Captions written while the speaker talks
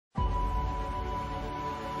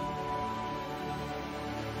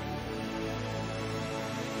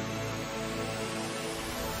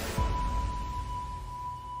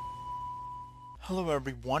Hello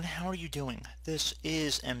everyone, how are you doing? This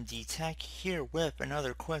is MD Tech here with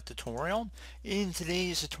another quick tutorial. In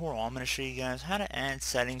today's tutorial, I'm going to show you guys how to add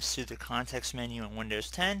settings to the context menu in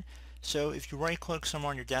Windows 10. So if you right click somewhere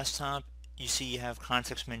on your desktop, you see you have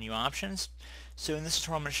context menu options. So in this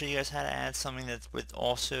tutorial, I'm going to show you guys how to add something that would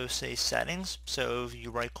also say settings. So if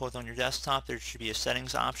you right click on your desktop, there should be a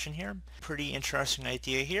settings option here. Pretty interesting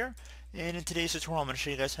idea here. And in today's tutorial, I'm going to show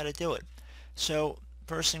you guys how to do it. So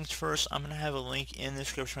first things first, I'm going to have a link in the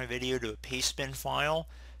description of my video to a pastebin file.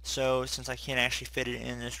 So since I can't actually fit it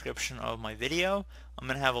in the description of my video, I'm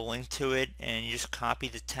going to have a link to it, and you just copy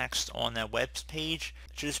the text on that web page.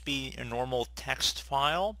 It should just be a normal text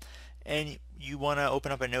file, and you want to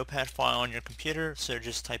open up a notepad file on your computer, so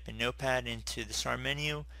just type in notepad into the start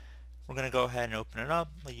menu. We're going to go ahead and open it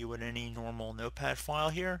up like you would any normal notepad file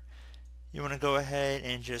here. You want to go ahead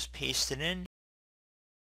and just paste it in.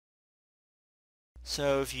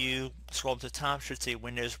 So if you scroll to the top, it should say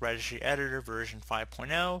Windows Registry Editor version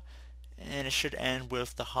 5.0, and it should end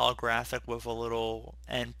with the holographic with a little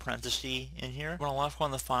end parenthesis in here. We're going to left click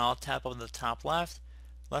on the file, tap on the top left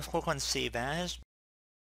click on Save As.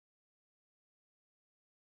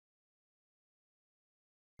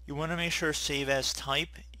 You want to make sure Save As type,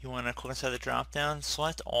 you want to click inside the drop down,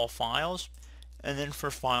 select all files, and then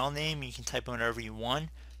for file name you can type in whatever you want,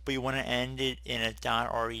 but you want to end it in a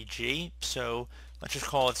 .reg. So let's just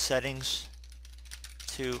call it settings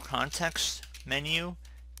to context menu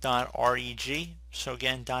 .reg. So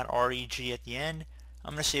again, .reg at the end.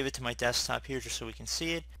 I'm going to save it to my desktop here just so we can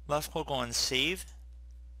see it. Left click on save.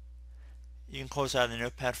 You can close out the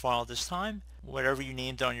notepad file this time. Whatever you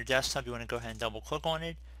named on your desktop, you want to go ahead and double click on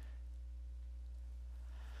it.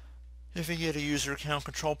 If you get a user account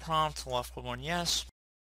control prompt, left click on yes.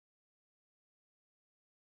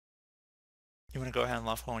 You want to go ahead and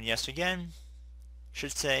left click on yes again.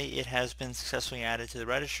 Should say it has been successfully added to the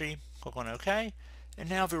registry. Click on OK. And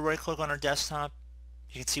now if we right click on our desktop,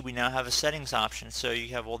 you can see we now have a settings option. So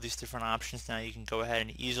you have all these different options now you can go ahead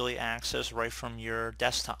and easily access right from your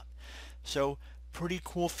desktop. So pretty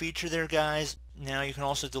cool feature there, guys. Now you can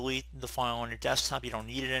also delete the file on your desktop. You don't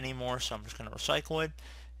need it anymore, so I'm just going to recycle it.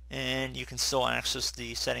 And you can still access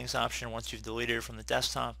the settings option once you've deleted it from the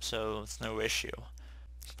desktop, so it's no issue.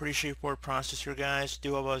 Pretty straightforward process here, guys.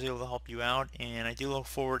 Do hope I was able to help you out, and I do look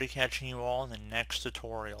forward to catching you all in the next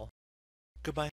tutorial. Goodbye.